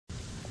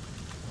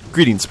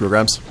Greetings,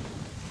 programs.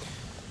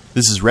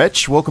 This is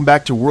Wretch. Welcome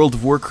back to World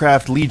of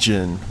Warcraft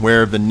Legion,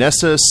 where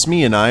Vanessa,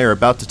 Smee, and I are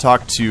about to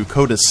talk to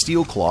Koda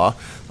Steelclaw,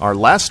 our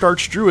last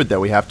archdruid that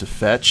we have to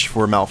fetch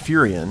for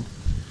Malfurion.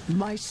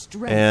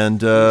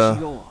 And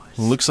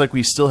looks like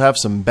we still have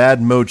some bad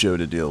mojo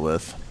to deal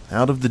with.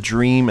 Out of the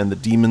dream and the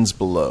demons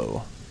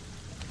below.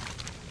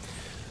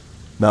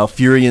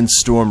 Malfurion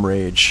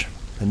Stormrage,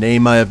 a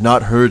name I have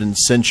not heard in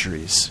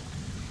centuries.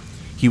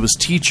 He was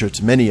teacher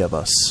to many of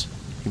us.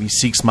 If he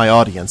seeks my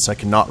audience, I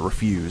cannot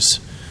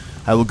refuse.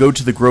 I will go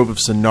to the Grove of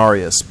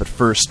Cenarius, but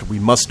first we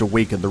must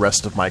awaken the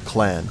rest of my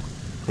clan.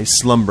 They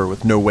slumber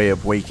with no way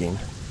of waking.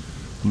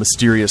 A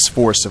mysterious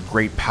force of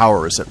great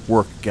power is at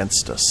work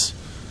against us.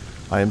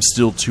 I am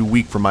still too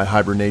weak for my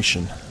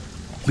hibernation.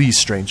 Please,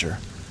 stranger,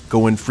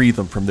 go and free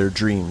them from their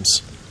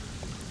dreams.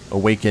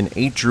 Awaken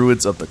 8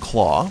 druids of the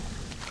Claw.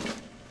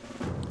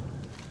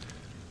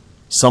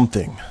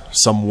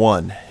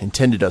 Someone,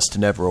 intended us to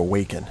never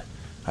awaken.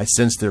 I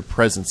sense their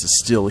presence is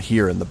still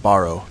here in the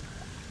barrow.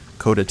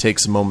 Koda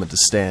takes a moment to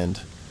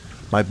stand.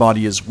 My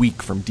body is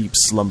weak from deep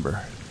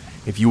slumber.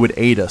 If you would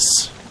aid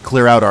us,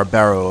 clear out our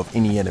barrow of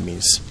any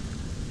enemies.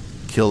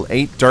 Kill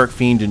 8 Dark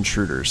Fiend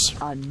intruders.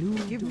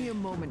 Give me a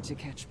moment to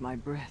catch my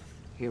breath,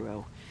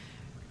 hero.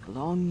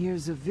 Long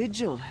years of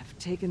vigil have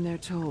taken their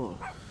toll.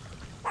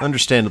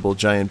 Understandable,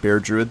 giant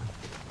bear druid.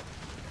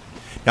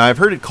 Now, I've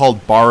heard it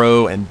called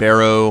barrow and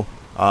barrow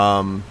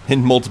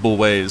in multiple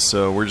ways,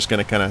 so we're just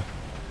going to kind of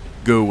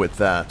go with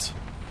that.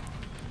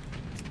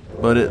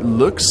 But it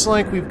looks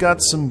like we've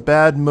got some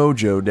bad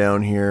mojo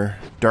down here.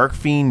 Dark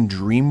Fiend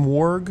Dream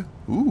Warg.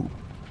 Ooh.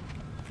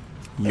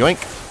 Yoink.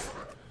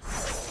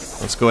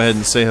 Let's go ahead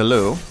and say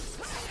hello.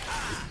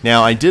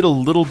 Now, I did a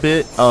little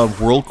bit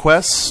of World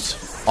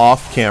Quest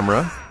off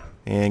camera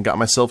and got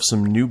myself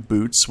some new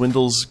boots.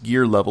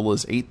 Swindlegear level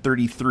is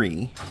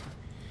 833.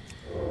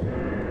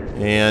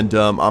 And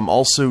I'm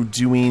also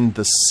doing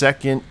the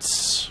second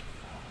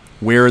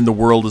Where in the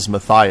World is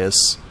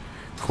Matthias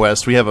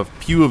quest. We have a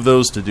few of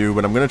those to do,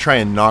 but I'm going to try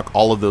and knock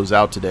all of those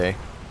out today.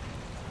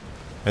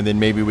 And then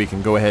maybe we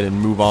can go ahead and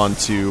move on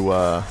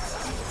to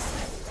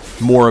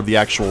more of the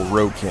actual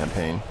rogue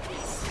campaign.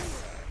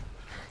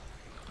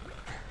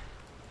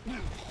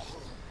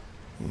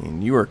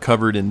 And you are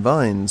covered in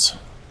vines.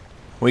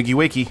 Wakey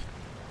wakey.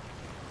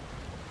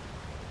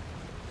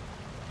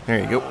 There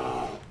you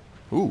go.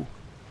 Ooh.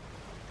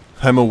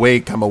 I'm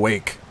awake, I'm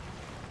awake.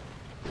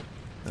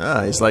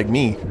 Ah, he's like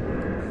me.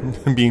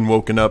 Being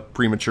woken up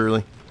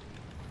prematurely.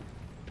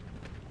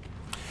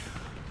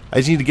 I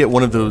just need to get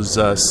one of those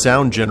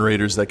sound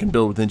generators that can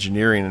build with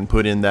engineering and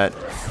put in that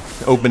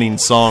opening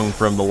song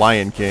from The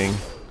Lion King.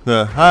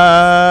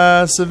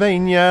 The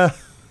Savannah.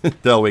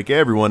 That'll wake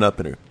everyone up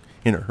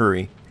in a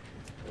hurry.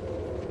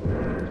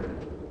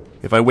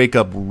 If I wake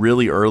up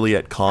really early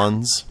at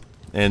cons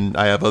and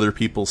I have other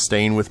people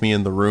staying with me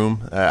in the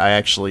room, I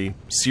actually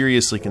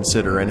seriously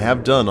consider, and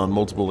have done on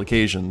multiple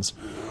occasions,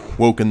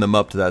 woken them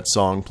up to that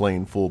song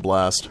playing full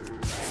blast.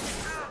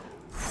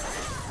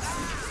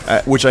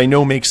 Which I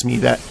know makes me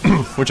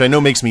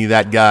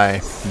that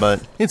guy,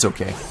 but it's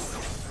okay.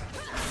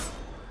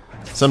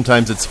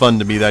 Sometimes it's fun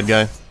to be that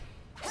guy.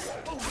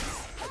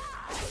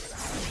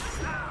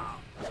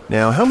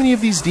 Now, how many of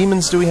these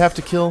demons do we have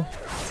to kill?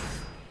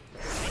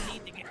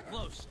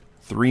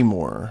 3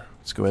 more.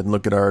 Let's go ahead and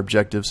look at our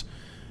objectives.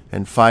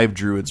 And 5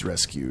 druids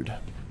rescued.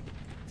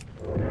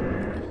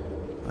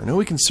 I know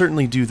we can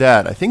certainly do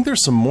that. I think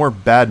there's some more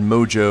bad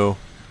mojo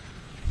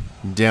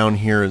down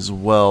here as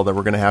well that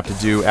we're going to have to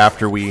do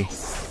after we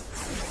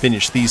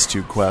finish these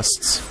 2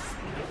 quests.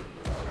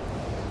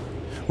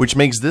 Which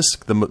makes this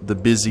the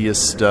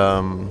busiest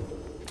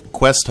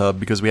quest hub,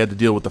 because we had to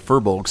deal with the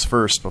furbolgs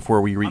first before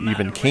we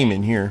even came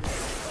in here.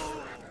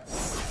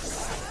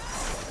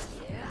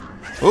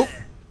 Oh!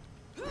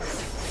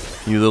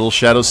 You little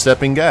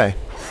shadow-stepping guy.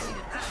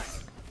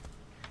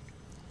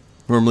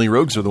 Normally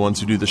rogues are the ones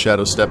who do the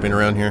shadow-stepping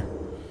around here.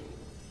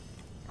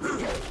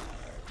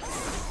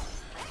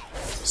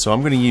 So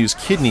I'm going to use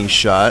Kidney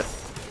Shot,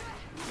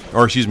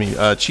 or excuse me,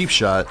 Cheap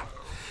Shot.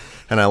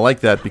 And I like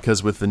that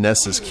because with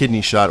Vanessa's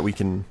Kidney Shot we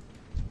can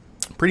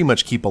pretty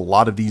much keep a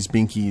lot of these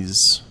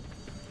binkies,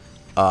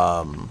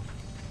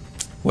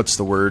 what's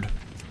the word?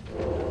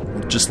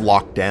 Just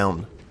locked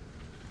down.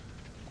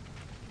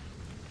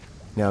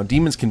 Now,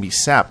 demons can be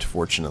sapped,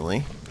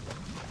 fortunately.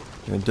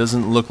 And it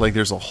doesn't look like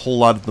there's a whole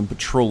lot of them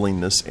patrolling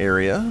this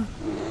area.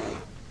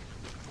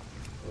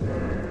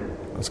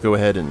 Let's go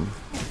ahead and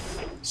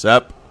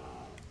sap.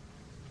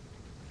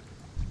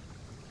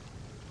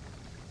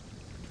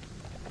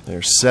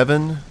 There's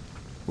 7.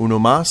 Uno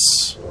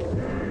mas.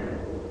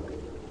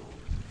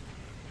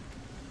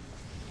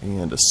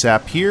 And a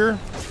sap here.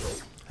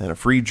 And a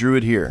free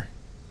druid here.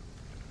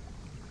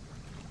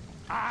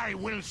 I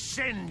will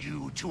send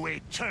you to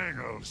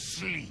eternal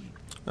sleep.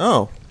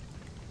 Oh.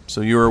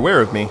 So you were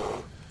aware of me.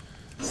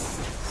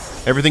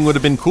 Everything would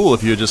have been cool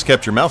if you had just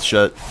kept your mouth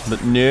shut.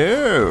 But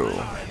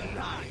no.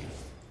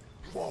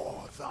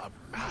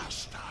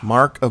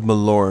 Mark of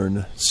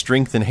Malorn.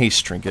 Strength and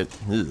haste trinket.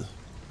 Ugh.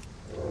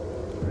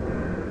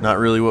 Not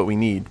really what we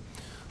need.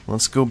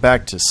 Let's go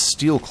back to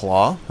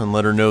Steelclaw and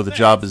let her know the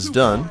job is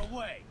done.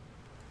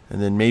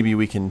 And then maybe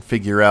we can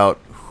figure out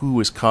who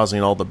is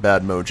causing all the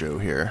bad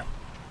mojo here.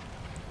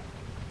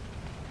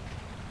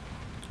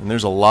 And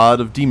there's a lot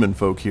of demon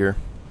folk here.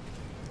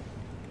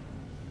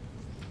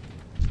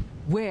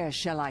 Where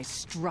shall I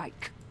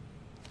strike?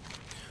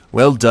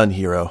 Well done,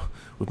 hero.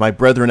 With my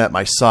brethren at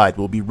my side,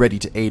 we'll be ready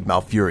to aid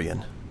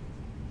Malfurion.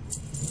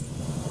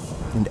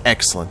 And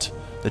excellent.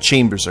 The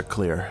chambers are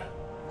clear.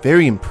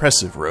 Very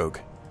impressive, rogue.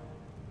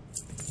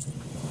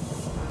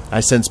 I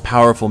sense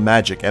powerful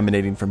magic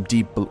emanating from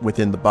deep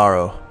within the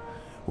barrow.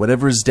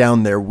 Whatever is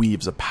down there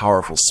weaves a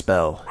powerful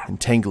spell,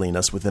 entangling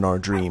us within our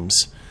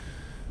dreams.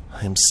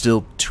 I am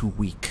still too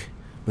weak,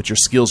 but your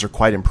skills are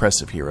quite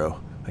impressive,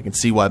 hero. I can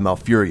see why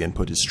Malfurion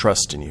put his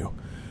trust in you.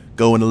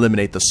 Go and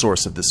eliminate the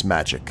source of this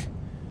magic.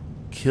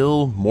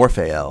 Kill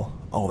Morphael.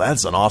 Oh,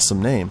 that's an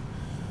awesome name.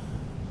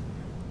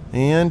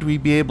 And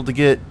we'd be able to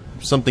get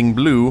something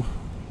blue.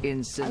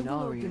 In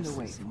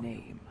Cenarius'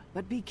 name,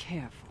 but be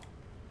careful.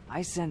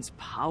 I sense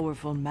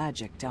powerful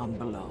magic down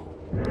below.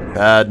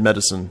 Bad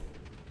medicine.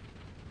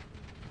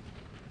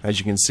 As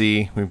you can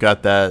see, we've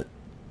got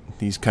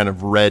these kind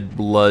of red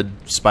blood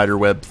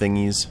spiderweb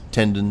thingies,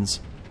 tendons.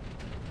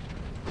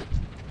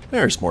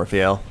 There's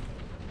Morphael.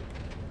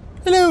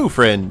 Hello,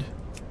 friend.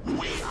 We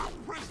are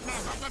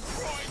prisoners of the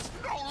druids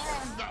no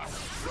longer.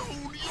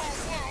 Soon your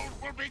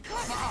world will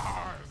become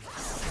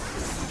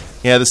ours.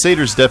 Yeah, the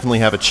satyrs definitely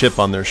have a chip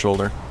on their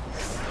shoulder.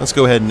 Let's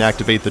go ahead and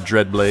activate the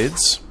Dread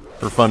Blades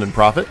for fun and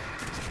profit.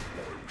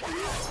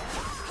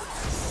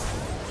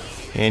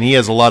 And he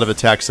has a lot of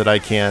attacks that I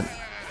can't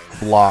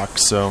block,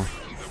 so...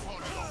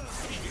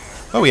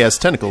 Oh, he has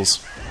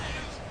tentacles.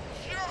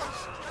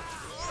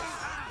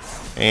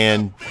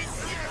 And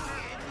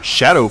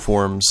shadow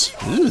forms.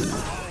 Ew.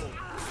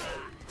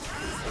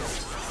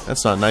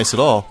 That's not nice at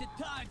all.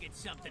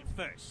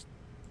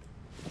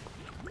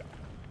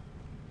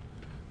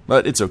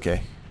 But it's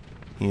okay.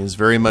 He is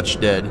very much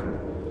dead.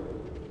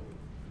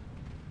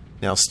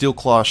 Now,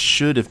 Steelclaw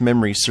should, if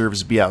memory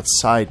serves, be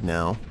outside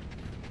now,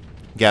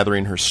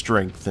 gathering her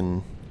strength,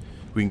 and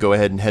we can go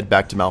ahead and head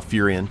back to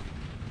Malfurion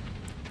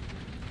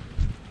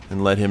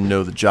and let him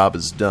know the job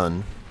is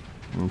done,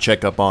 and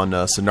check up on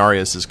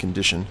Cenarius'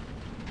 condition.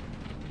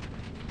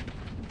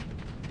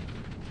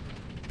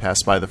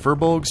 Pass by the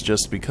Furbolgs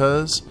just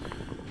because.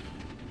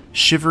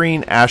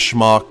 Shivering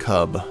Ashmaw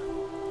Cub.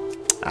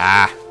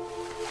 Ah.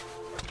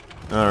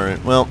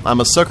 Alright, well, I'm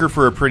a sucker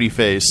for a pretty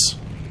face,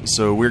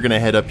 so we're gonna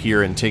head up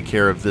here and take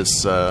care of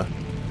this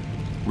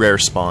rare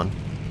spawn.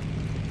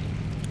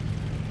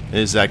 It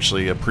is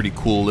actually a pretty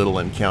cool little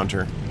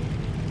encounter.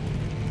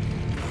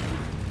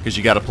 Because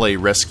you gotta play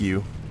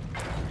rescue.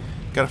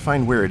 Gotta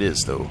find where it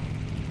is, though.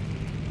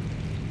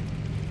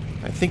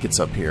 I think it's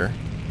up here.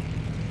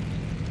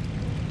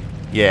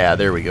 Yeah,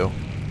 there we go.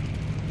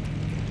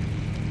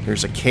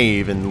 There's a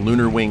cave in the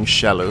Lunar Wing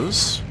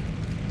Shallows.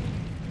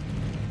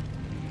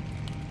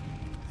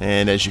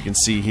 And as you can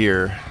see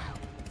here,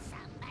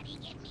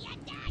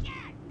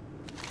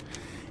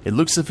 it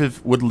looks as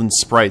if woodland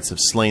sprites have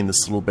slain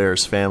this little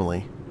bear's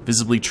family.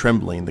 Visibly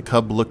trembling, the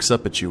cub looks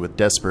up at you with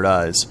desperate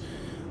eyes.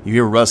 You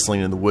hear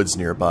rustling in the woods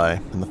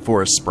nearby, and the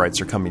forest sprites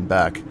are coming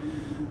back.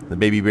 The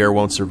baby bear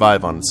won't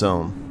survive on its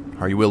own.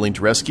 Are you willing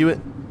to rescue it?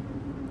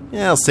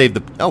 Yeah, I'll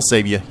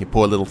save you, you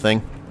poor little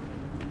thing.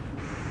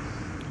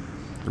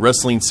 The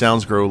rustling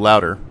sounds grow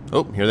louder.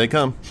 Oh, here they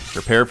come.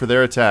 Prepare for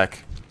their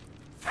attack.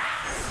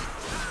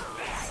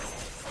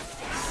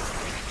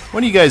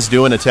 What are you guys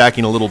doing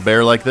attacking a little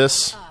bear like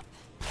this?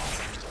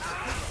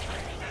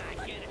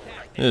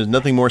 There's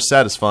nothing more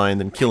satisfying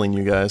than killing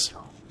you guys.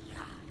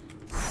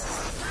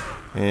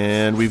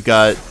 And we've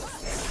got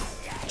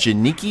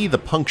Janiki the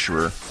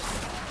Puncturer.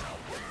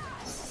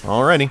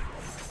 Alrighty.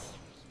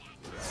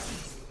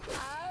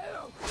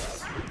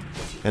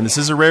 And this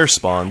is a rare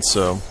spawn,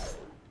 so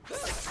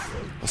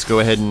let's go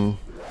ahead and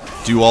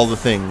do all the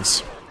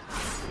things.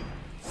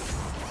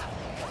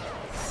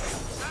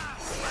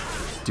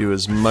 Do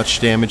as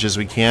much damage as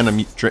we can.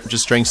 I'm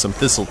just drank some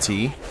thistle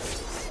tea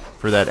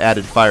for that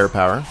added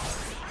firepower.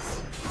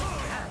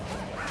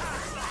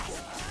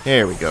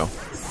 There we go.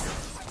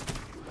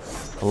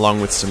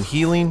 Along with some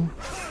healing,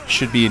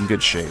 should be in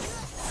good shape.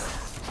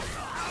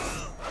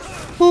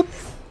 Boop.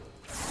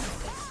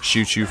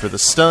 Shoot you for the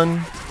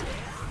stun.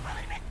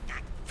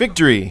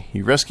 Victory!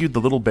 You rescued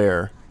the little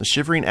bear. The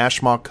shivering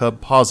Ashmaw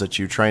cub paws at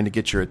you, trying to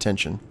get your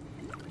attention.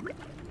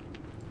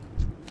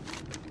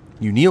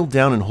 You kneel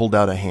down and hold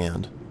out a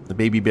hand. The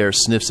baby bear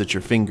sniffs at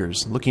your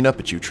fingers, looking up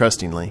at you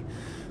trustingly.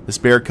 This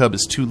bear cub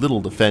is too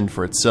little to fend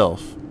for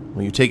itself.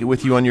 Will you take it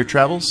with you on your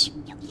travels?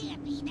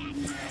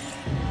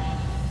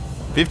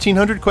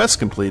 1,500 quests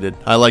completed.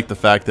 I like the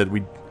fact that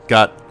we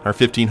got our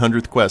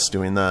 1,500th quest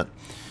doing that.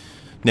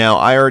 Now,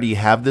 I already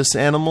have this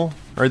animal,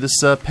 or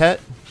this pet,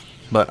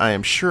 but I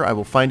am sure I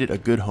will find it a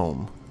good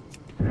home.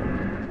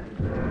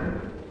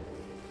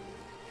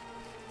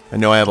 I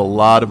know I have a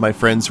lot of my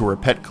friends who are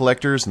pet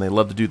collectors, and they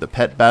love to do the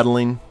pet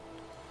battling.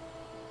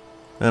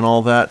 and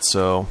all that,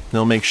 so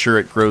they'll make sure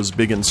it grows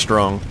big and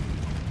strong.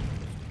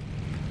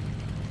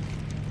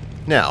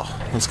 Now,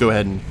 let's go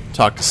ahead and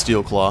talk to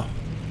Steelclaw.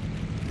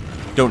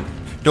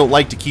 Don't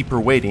like to keep her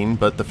waiting,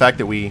 but the fact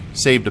that we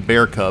saved a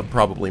bear cub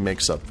probably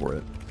makes up for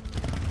it.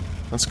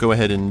 Let's go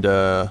ahead and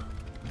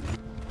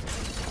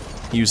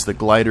use the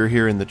glider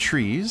here in the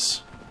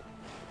trees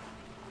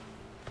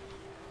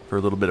for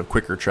a little bit of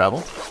quicker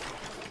travel.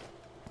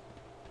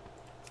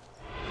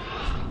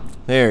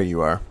 There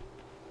you are.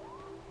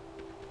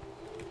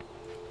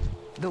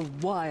 The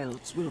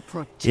wilds will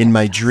protect In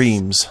my us.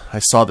 dreams, I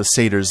saw the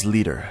satyr's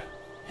leader.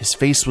 His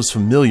face was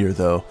familiar,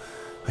 though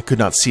I could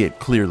not see it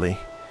clearly.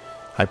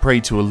 I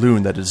prayed to a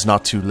loon that it is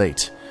not too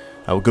late.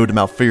 I will go to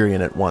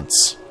Malfurion at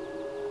once.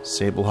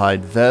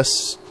 Sablehide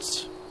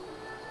vest.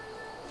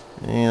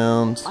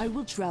 And I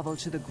will travel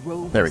to the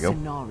Grove There we of go.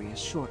 Cenarius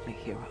shortly,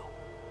 hero.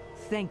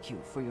 Thank you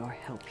for your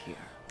help here.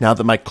 now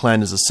that my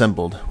clan is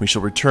assembled, we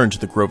shall return to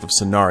the Grove of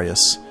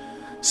Cenarius.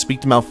 Speak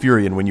to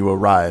Malfurion when you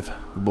arrive.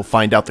 We will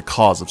find out the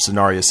cause of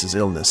Cenarius'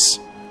 illness.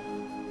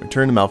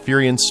 Return to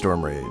Malfurion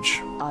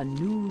Stormrage. A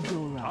new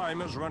Dora.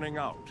 Time is running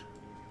out.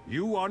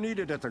 You are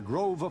needed at the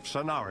Grove of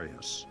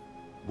Cenarius.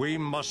 We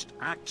must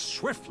act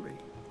swiftly.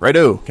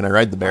 Righto, can I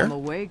ride the bear? I'm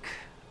awake.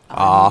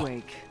 I'm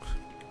awake.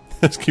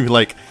 It's gonna be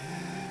like,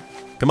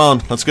 come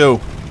on, let's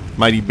go,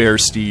 mighty bear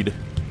steed.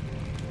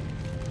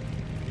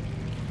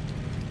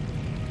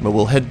 But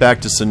we'll head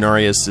back to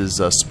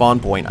Cenarius' spawn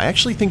point. I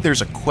actually think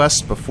there's a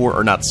quest before,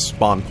 or not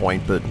spawn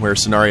point, but where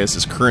Cenarius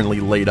is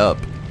currently laid up.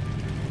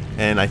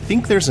 And I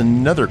think there's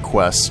another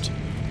quest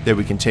that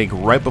we can take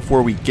right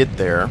before we get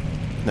there.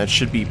 That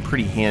should be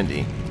pretty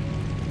handy.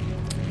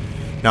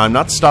 Now, I'm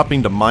not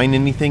stopping to mine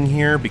anything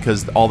here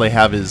because all they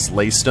have is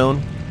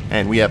laystone,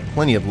 and we have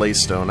plenty of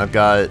laystone. I've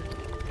got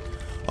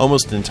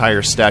almost an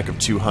entire stack of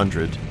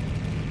 200,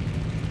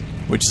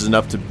 which is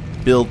enough to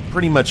build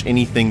pretty much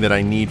anything that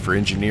I need for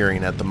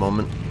engineering at the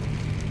moment.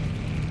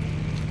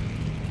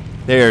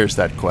 There's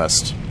that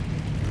quest.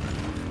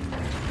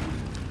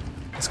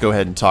 Let's go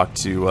ahead and talk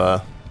to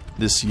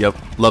this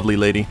lovely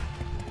lady.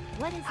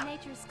 What is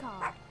nature's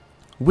call?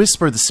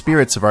 Whisper the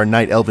spirits of our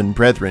night elven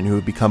brethren who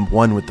have become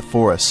one with the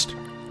forest.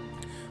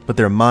 But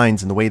their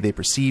minds and the way they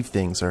perceive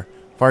things are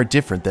far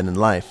different than in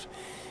life.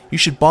 You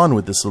should bond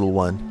with this little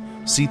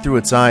one, see through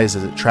its eyes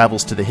as it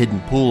travels to the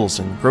hidden pools,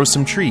 and grow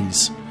some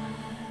trees.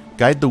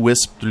 Guide the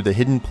wisp through the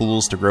hidden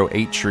pools to grow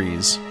 8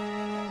 trees.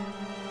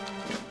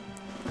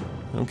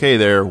 Okay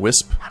there,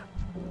 wisp.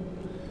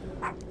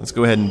 Let's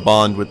go ahead and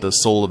bond with the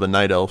soul of a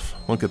night elf.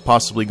 What could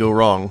possibly go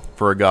wrong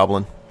for a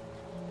goblin?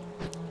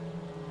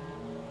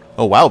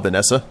 Oh wow,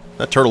 Vanessa.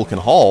 That turtle can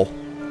haul.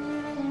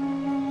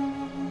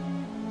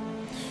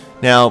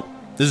 Now,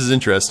 this is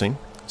interesting.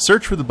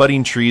 Search for the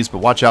budding trees, but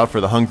watch out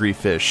for the hungry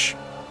fish.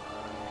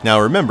 Now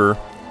remember,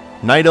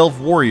 night elf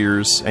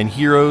warriors and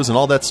heroes and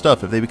all that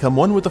stuff, if they become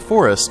one with the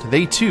forest,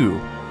 they too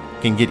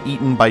can get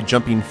eaten by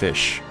jumping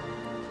fish.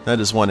 That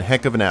is one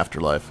heck of an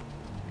afterlife.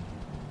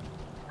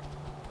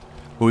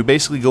 But we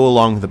basically go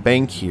along the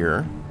bank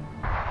here,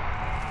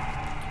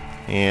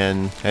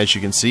 and as you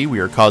can see, we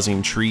are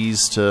causing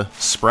trees to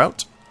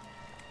sprout.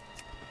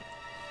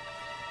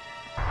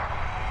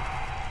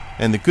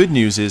 And the good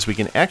news is we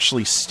can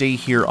actually stay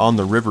here on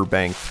the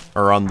riverbank,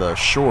 or on the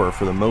shore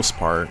for the most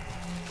part,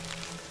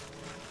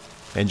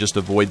 and just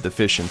avoid the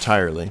fish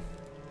entirely.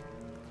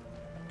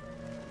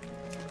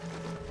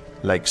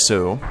 Like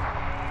so.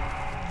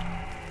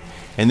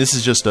 And this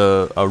is just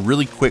a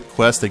really quick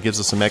quest that gives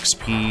us some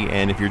XP,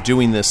 and if you're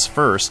doing this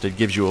first, it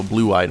gives you a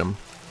blue item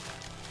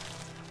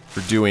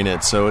for doing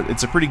it, so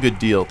it's a pretty good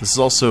deal. This is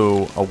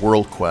also a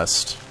world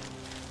quest,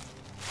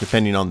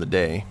 depending on the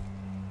day.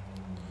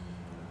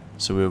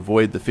 So we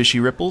avoid the fishy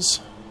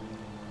ripples.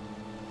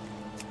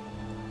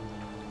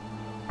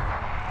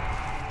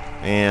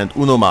 And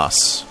uno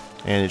mas.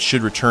 And it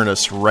should return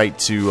us right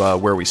to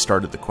where we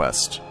started the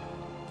quest.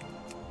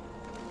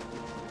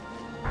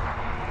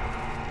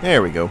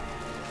 There we go.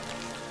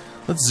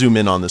 Let's zoom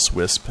in on this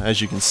wisp.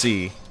 As you can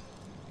see,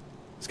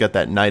 it's got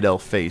that night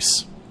elf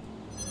face.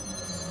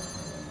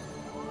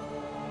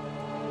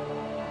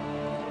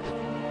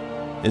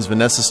 Is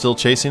Vanessa still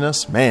chasing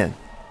us? Man.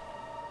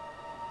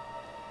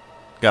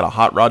 Got a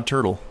hot rod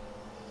turtle.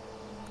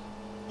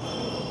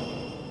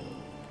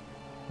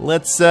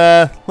 Let's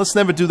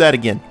never do that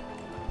again.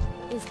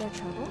 Is there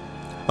trouble?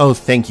 Oh,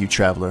 thank you,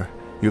 traveler.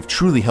 You have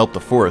truly helped the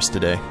forest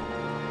today.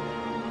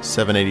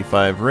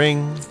 785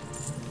 ring.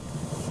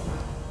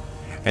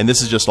 And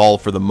this is just all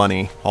for the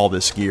money, all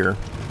this gear.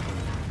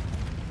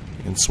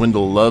 And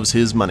Swindle loves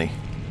his money.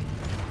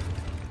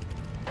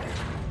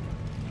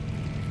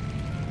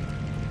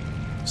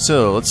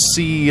 So, let's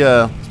see,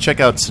 check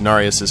out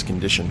Cenarius'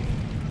 condition.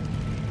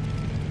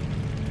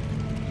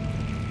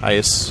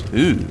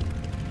 Ooh.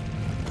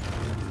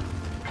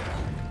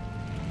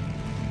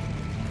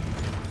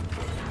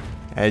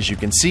 As you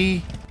can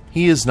see,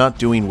 he is not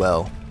doing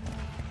well.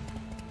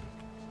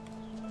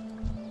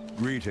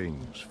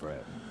 Greetings,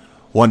 friend.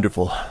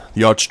 Wonderful.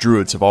 The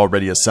archdruids have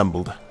already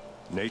assembled.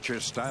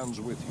 Nature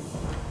stands with you.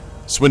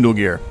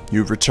 Swindlegear,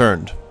 you've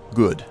returned.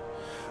 Good.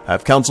 I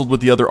have counseled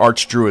with the other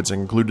archdruids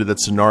and concluded that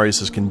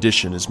Cenarius'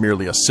 condition is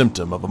merely a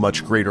symptom of a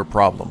much greater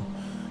problem.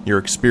 Your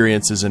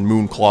experiences in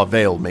Moonclaw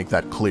Vale make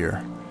that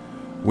clear.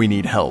 We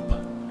need help.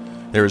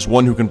 There is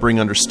one who can bring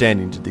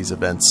understanding to these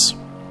events.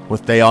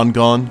 With Theon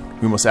gone,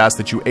 we must ask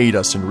that you aid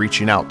us in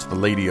reaching out to the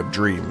Lady of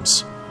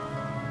Dreams.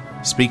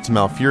 Speak to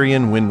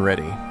Malfurion when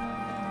ready.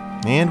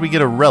 And we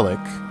get a relic.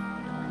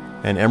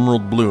 An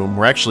Emerald Bloom.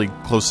 We're actually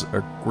close.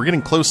 We're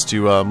getting close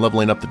to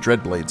leveling up the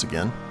Dreadblades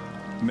again.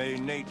 May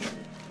nature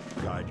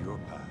guide your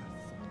path.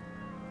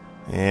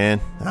 And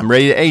I'm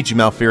ready to aid you,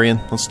 Malfurion.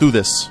 Let's do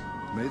this.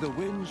 May the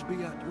winds be at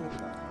your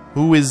back.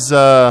 Who is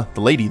the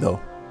lady, though?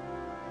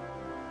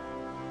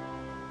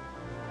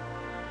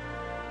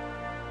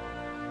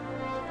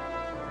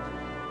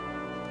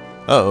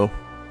 Uh-oh.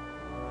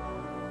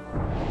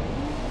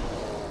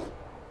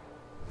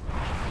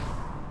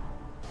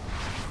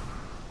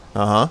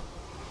 Uh-huh.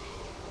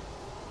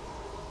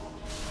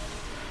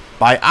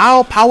 By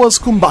our powers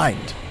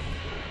combined.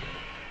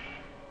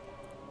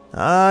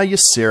 Ah,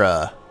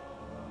 Ysera.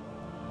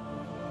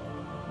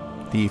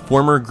 The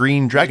former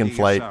green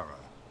dragonflight Ysera,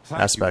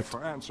 thank aspect. you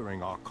for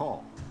answering our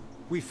call.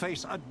 We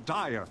face a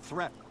dire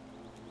threat.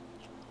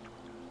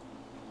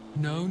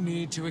 No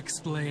need to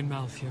explain,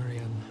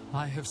 Malfurion.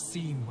 I have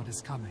seen what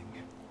is coming.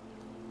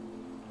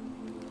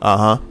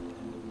 Uh-huh.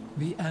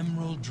 The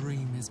Emerald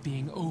Dream is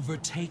being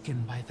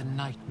overtaken by the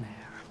Nightmare.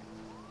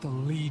 The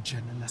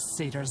Legion and the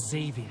Satyr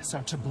Xavius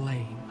are to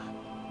blame.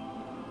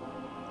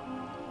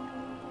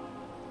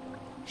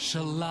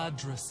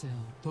 Shaladrasil,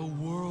 the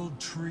World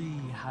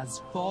Tree,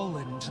 has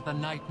fallen to the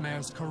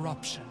Nightmare's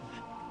corruption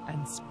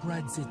and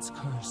spreads its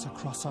curse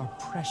across our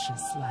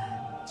precious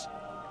land.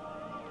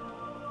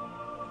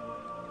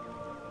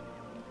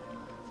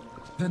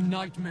 The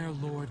Nightmare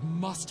Lord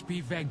must be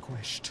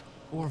vanquished,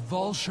 or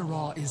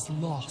Val'Sharah is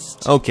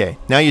lost. Okay,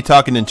 now you're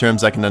talking in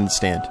terms I can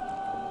understand.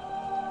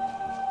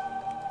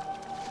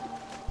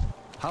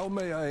 How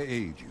may I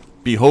aid you?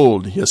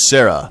 Behold,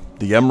 Ysera,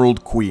 the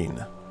Emerald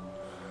Queen.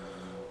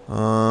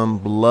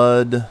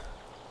 Blood.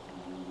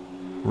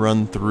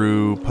 Run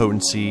through,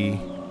 potency.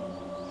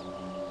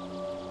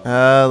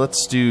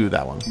 Let's do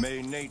that one.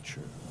 May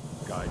nature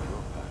guide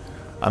your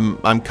path.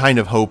 I'm kind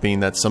of hoping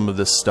that some of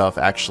this stuff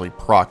actually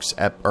procs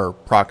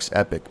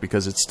epic,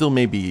 because it still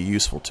may be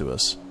useful to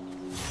us.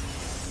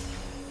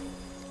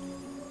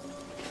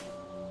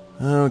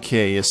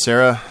 Okay,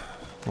 Ysera,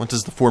 what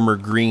does the former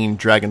green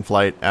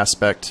dragonflight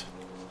aspect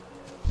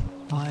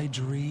I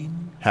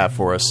dream have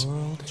for us? the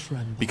world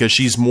trembles. Because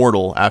she's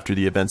mortal after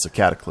the events of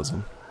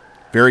Cataclysm.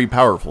 Very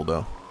powerful,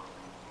 though.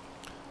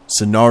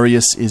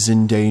 Cenarius is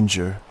in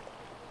danger.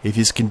 If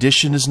his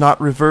condition is not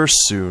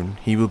reversed soon,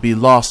 he will be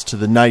lost to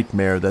the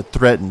nightmare that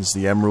threatens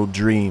the Emerald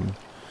Dream.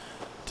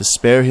 To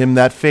spare him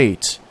that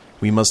fate,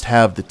 we must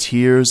have the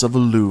Tears of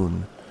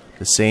Elune,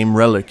 the same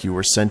relic you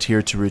were sent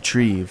here to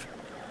retrieve.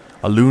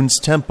 Elune's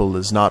temple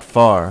is not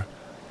far.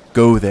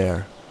 Go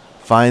there,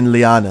 find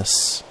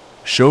Lianis,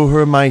 show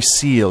her my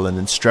seal, and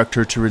instruct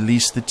her to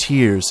release the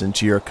tears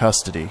into your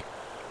custody.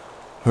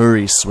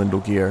 Hurry,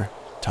 Swindlegear.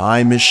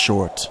 Time is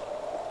short.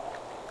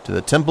 To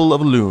the Temple of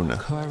Elune.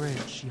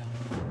 Courage, young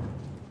man.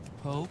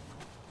 Hope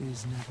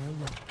is never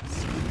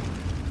lost.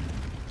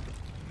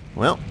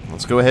 Well,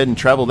 let's go ahead and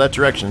travel that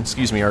direction.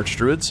 Excuse me,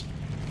 Archdruids.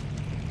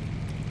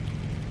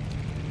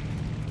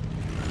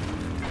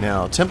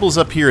 Now, temple's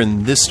up here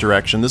in this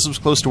direction. This was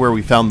close to where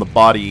we found the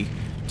body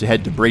to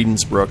head to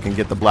Bradensbrook and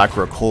get the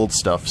Blackrook Hold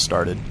stuff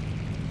started.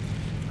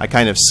 I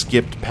kind of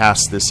skipped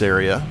past this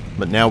area,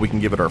 but now we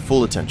can give it our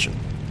full attention.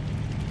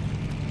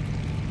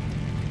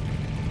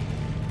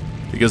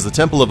 Because the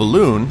Temple of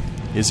Elune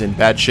is in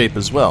bad shape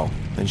as well,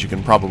 as you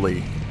can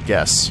probably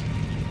guess.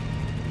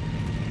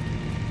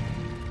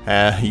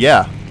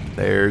 Yeah,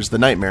 there's the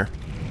nightmare.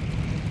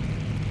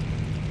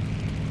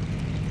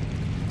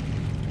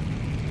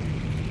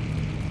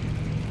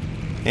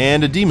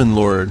 And a demon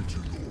lord.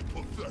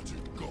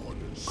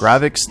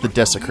 Gravix the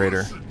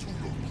Desecrator.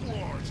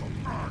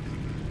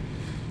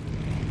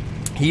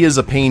 He is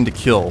a pain to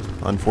kill,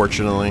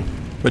 unfortunately,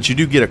 but you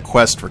do get a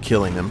quest for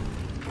killing him.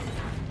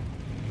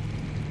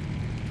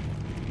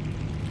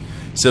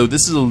 So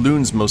this is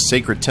Elune's most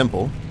sacred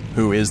temple,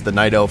 who is the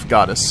Night Elf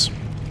goddess.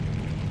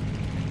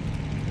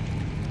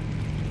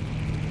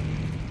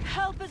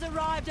 Help has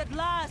arrived at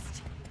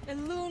last!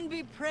 Elune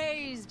be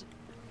praised!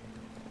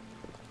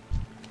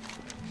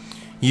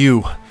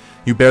 You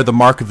bear the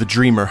mark of the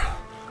Dreamer.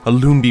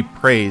 Elune be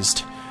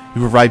praised.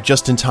 You arrived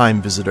just in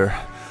time, visitor.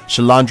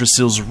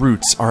 Shalandrasil's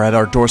roots are at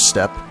our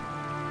doorstep.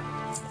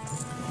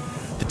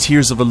 The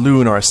Tears of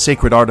Elune are a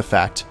sacred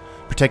artifact,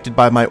 protected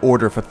by my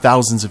order for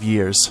thousands of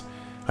years.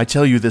 I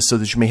tell you this so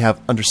that you may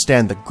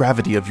understand the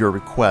gravity of your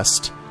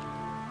request.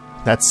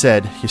 That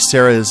said,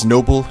 Ysera is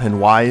noble and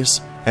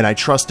wise, and I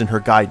trust in her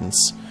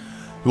guidance.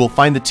 You will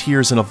find the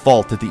tears in a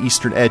vault at the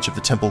eastern edge of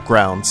the temple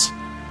grounds.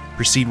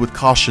 Proceed with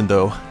caution,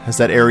 though, as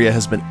that area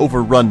has been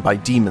overrun by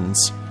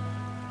demons.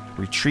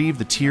 Retrieve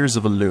the Tears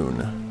of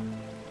Elune.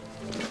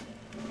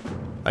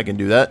 I can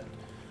do that.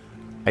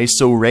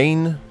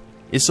 Isorain?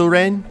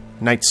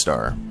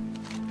 Nightstar.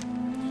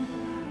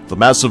 The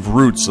massive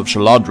roots of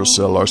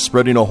Shalandrasil are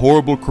spreading a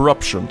horrible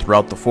corruption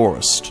throughout the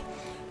forest.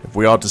 If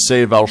we are to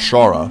save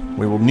Alshara,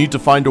 we will need to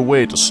find a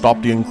way to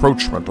stop the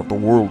encroachment of the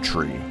World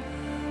Tree.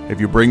 If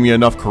you bring me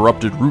enough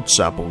corrupted root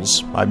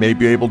samples, I may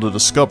be able to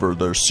discover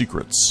their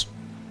secrets.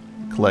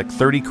 Collect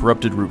 30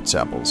 corrupted root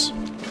samples.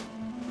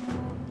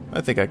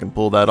 I think I can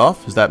pull that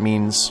off, as that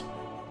means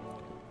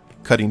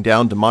cutting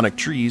down demonic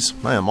trees.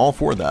 I am all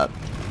for that.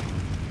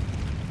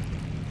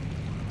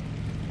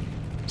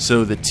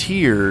 So the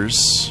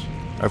tears,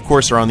 of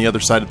course, are on the other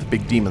side of the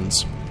big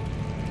demons.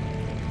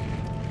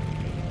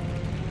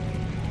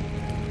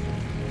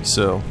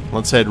 So,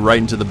 let's head right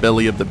into the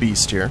belly of the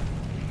beast here.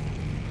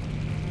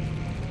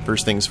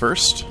 First things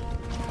first.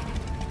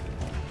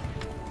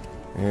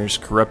 There's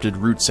corrupted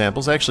root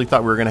samples. I actually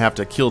thought we were going to have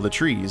to kill the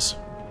trees.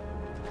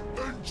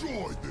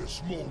 Enjoy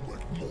this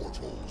moment,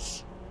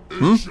 mortals.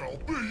 It shall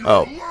be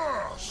your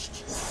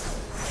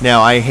last.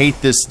 Now, I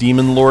hate this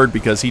demon lord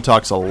because he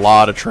talks a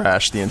lot of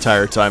trash the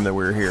entire time that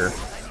we're here.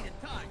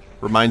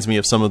 Reminds me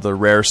of some of the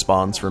rare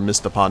spawns from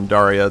Mista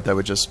Pandaria that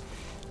would just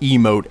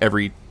emote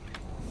every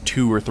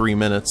 2 or 3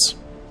 minutes.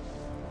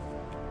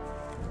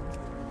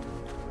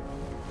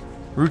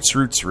 Roots,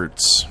 roots,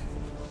 roots.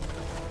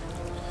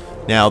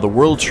 Now, the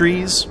world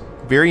trees,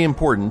 very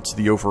important to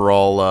the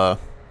overall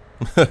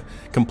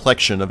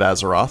complexion of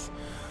Azeroth.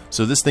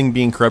 So this thing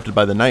being corrupted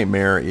by the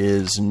nightmare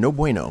is no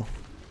bueno.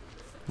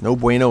 No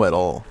bueno at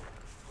all.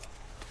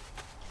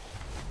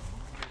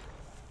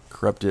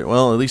 Corrupted.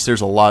 Well, at least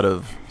there's a lot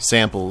of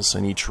samples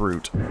in each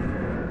root.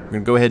 I'm going to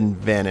go ahead and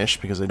vanish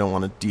because I don't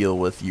want to deal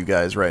with you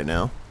guys right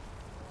now.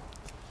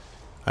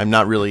 I'm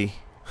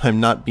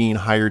not being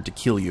hired to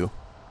kill you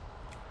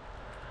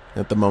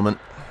at the moment.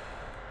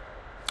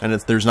 And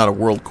there's not a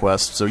world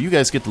quest, so you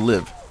guys get to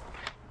live.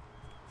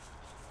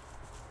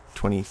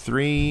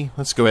 23.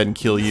 Let's go ahead and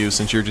kill you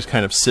since you're just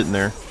kind of sitting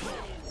there.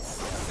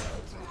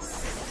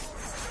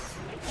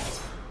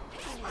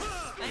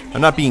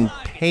 I'm not being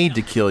paid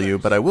to kill you,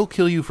 but I will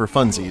kill you for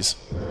funsies.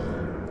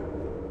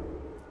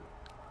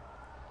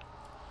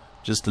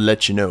 Just to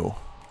let you know.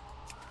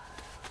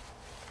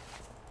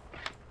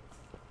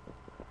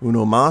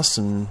 Uno mas,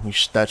 and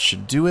that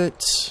should do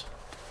it.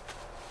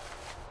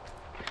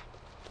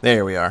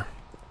 There we are.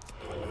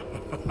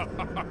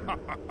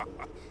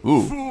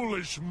 Ooh.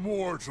 Foolish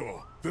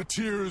mortal, the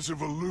tears of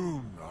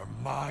Elune are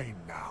mine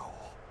now.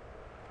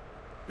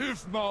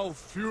 If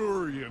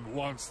Malfurion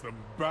wants them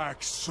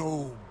back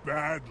so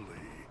badly,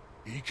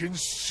 he can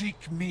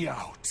seek me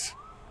out.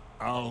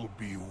 I'll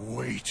be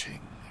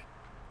waiting.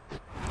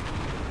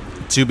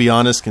 To be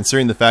honest,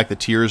 considering the fact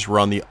that tears were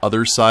on the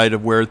other side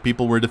of where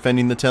people were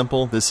defending the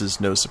temple, this is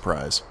no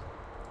surprise.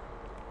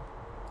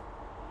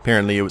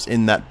 Apparently it was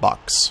in that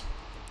box.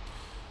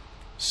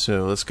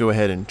 So let's go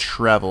ahead and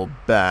travel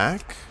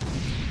back.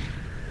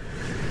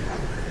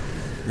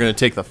 We're going to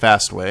take the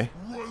fast way.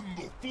 Rend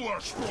the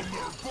flesh from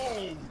their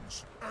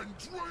bones and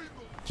drain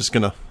them. Just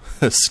going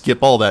to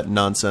skip all that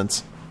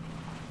nonsense.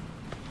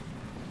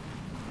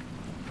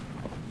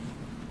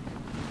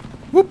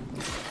 Whoop!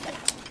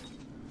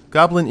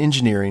 Goblin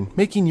engineering,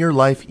 making your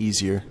life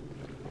easier.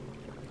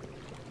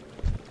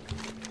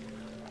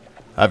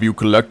 Have you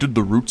collected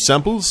the root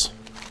samples?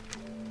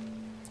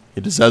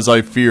 It is as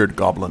I feared,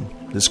 Goblin.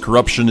 This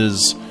corruption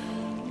is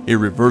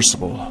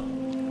irreversible.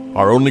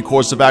 Our only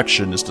course of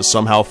action is to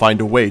somehow find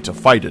a way to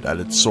fight it at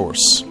its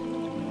source.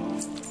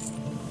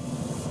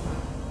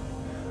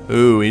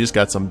 Ooh, he just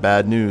got some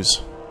bad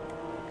news.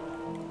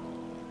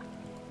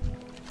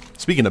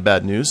 Speaking of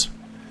bad news,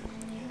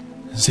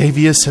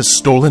 Xavius has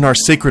stolen our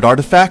sacred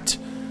artifact?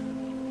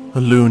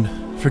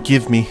 Elune,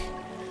 forgive me.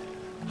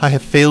 I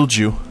have failed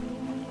you.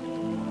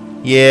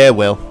 Yeah,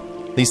 well,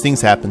 these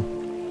things happen.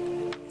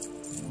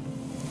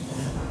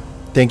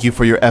 Thank you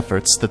for your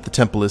efforts that the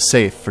temple is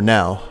safe for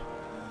now.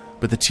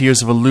 But the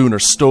tears of Elune are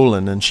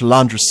stolen, and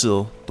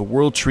Shalandrasil, the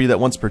world tree that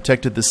once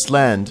protected this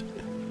land,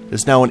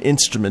 is now an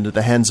instrument in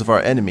the hands of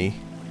our enemy.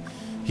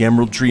 The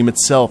Emerald Dream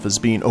itself is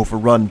being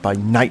overrun by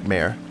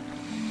nightmare.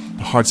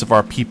 The hearts of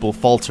our people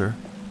falter,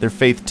 their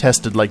faith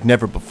tested like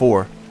never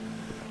before.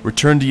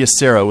 Return to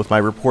Ysera with my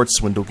report,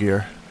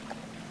 Swindlegear.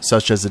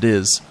 Such as it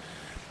is,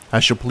 I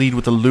shall plead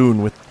with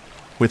Elune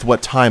with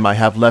what time I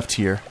have left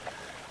here.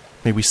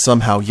 May we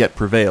somehow yet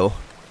prevail.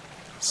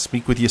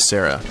 Speak with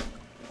Ysera.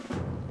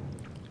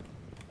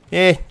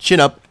 Chin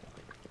up.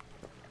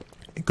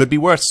 It could be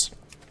worse.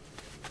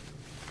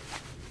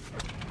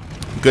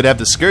 You could have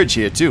the Scourge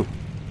here, too.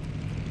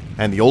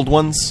 And the old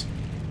ones.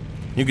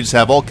 You could just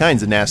have all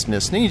kinds of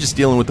nastiness. Then you're just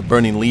dealing with the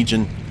Burning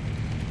Legion.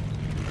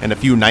 And a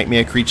few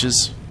nightmare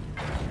creatures.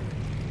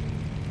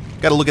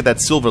 Gotta look at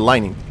that silver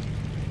lining.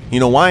 You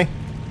know why?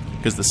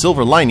 Because the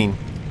silver lining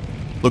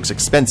looks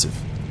expensive.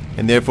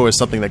 And therefore is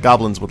something that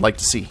goblins would like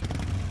to see.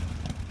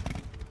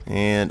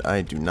 And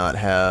I do not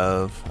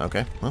have...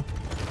 Okay, well.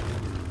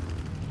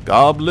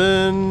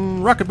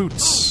 Goblin rocket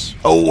boots.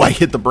 Oh, I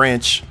hit the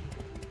branch.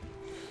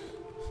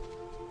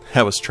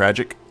 That was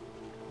tragic.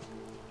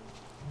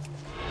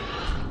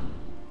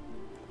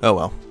 Oh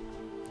well.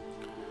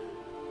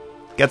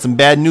 Got some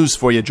bad news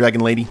for you,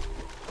 Dragon Lady.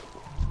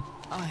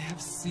 I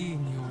have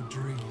seen your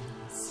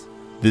dreams.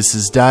 This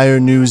is dire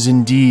news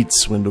indeed,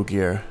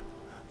 Swindlegear.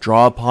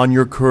 Draw upon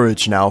your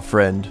courage now,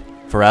 friend,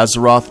 for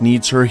Azeroth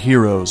needs her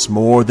heroes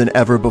more than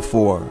ever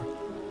before.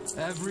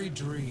 Every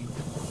dream.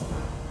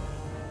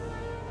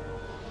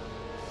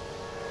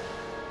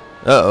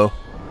 Uh-oh.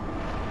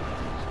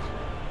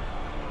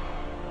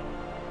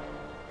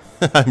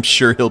 I'm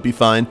sure he'll be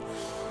fine.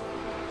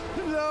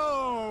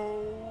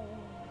 No!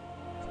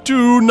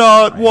 Do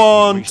not I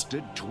want...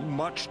 wasted too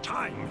much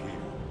time here.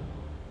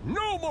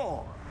 No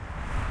more!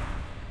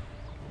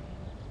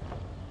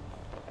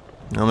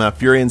 Well, now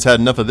Furion's had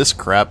enough of this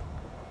crap.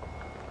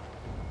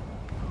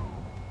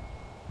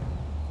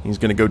 He's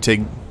gonna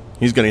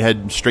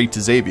head straight to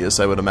Xavius,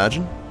 I would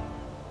imagine.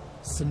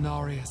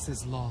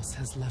 Cenarius' loss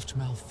has left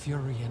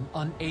Malfurion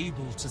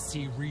unable to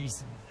see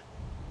reason.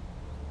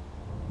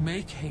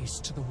 Make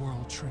haste to the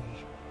World Tree.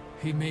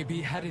 He may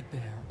be headed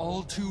there,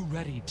 all too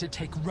ready to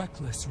take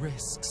reckless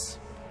risks.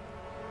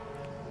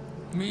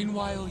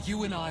 Meanwhile,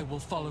 you and I will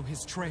follow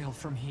his trail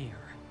from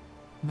here.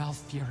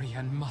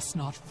 Malfurion must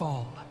not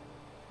fall.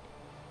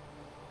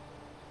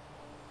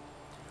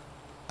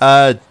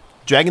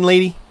 Dragon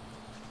Lady,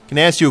 can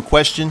I ask you a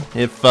question?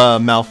 If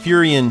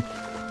Malfurion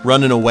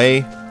running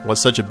away was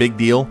such a big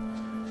deal,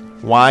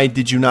 why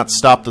did you not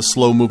stop the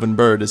slow-moving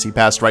bird as he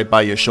passed right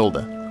by your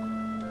shoulder?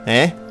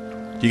 Eh?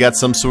 You got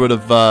some sort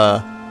of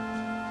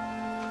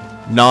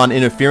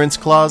non-interference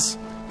clause?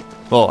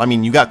 Well, I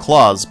mean, you got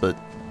claws, but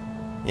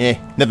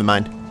never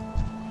mind.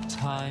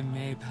 Time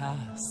may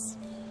pass,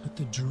 but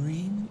the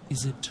dream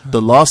is eternal.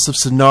 The loss of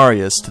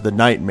Cenarius to the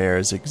Nightmare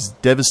is a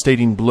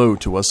devastating blow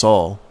to us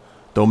all.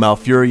 Though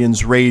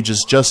Malfurion's rage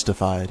is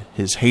justified,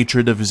 his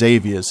hatred of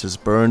Xavius has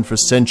burned for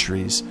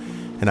centuries,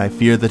 and I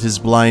fear that his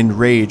blind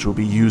rage will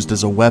be used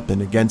as a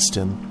weapon against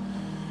him.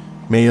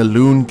 May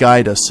Elune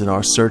guide us in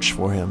our search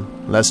for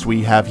him, lest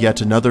we have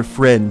yet another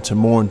friend to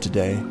mourn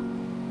today.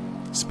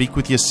 Speak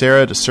with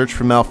Ysera to search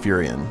for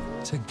Malfurion.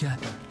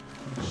 Together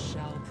we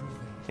shall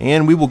prevail.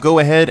 And we will go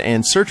ahead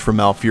and search for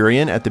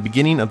Malfurion at the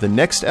beginning of the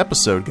next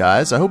episode,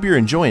 guys. I hope you're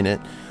enjoying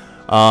it.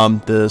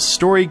 The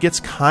story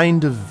gets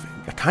kind of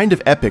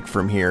epic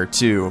from here,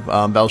 too.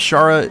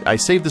 Valshara, I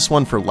saved this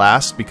one for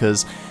last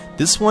because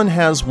this one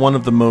has one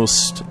of the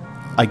most,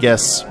 I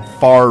guess,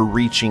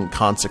 far-reaching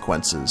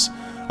consequences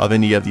of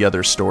any of the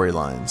other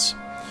storylines.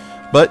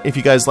 But if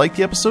you guys liked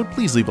the episode,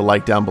 please leave a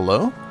like down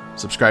below,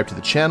 subscribe to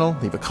the channel,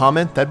 leave a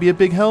comment, that'd be a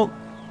big help,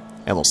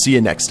 and we'll see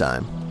you next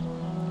time.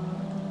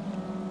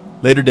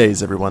 Later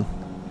days, everyone.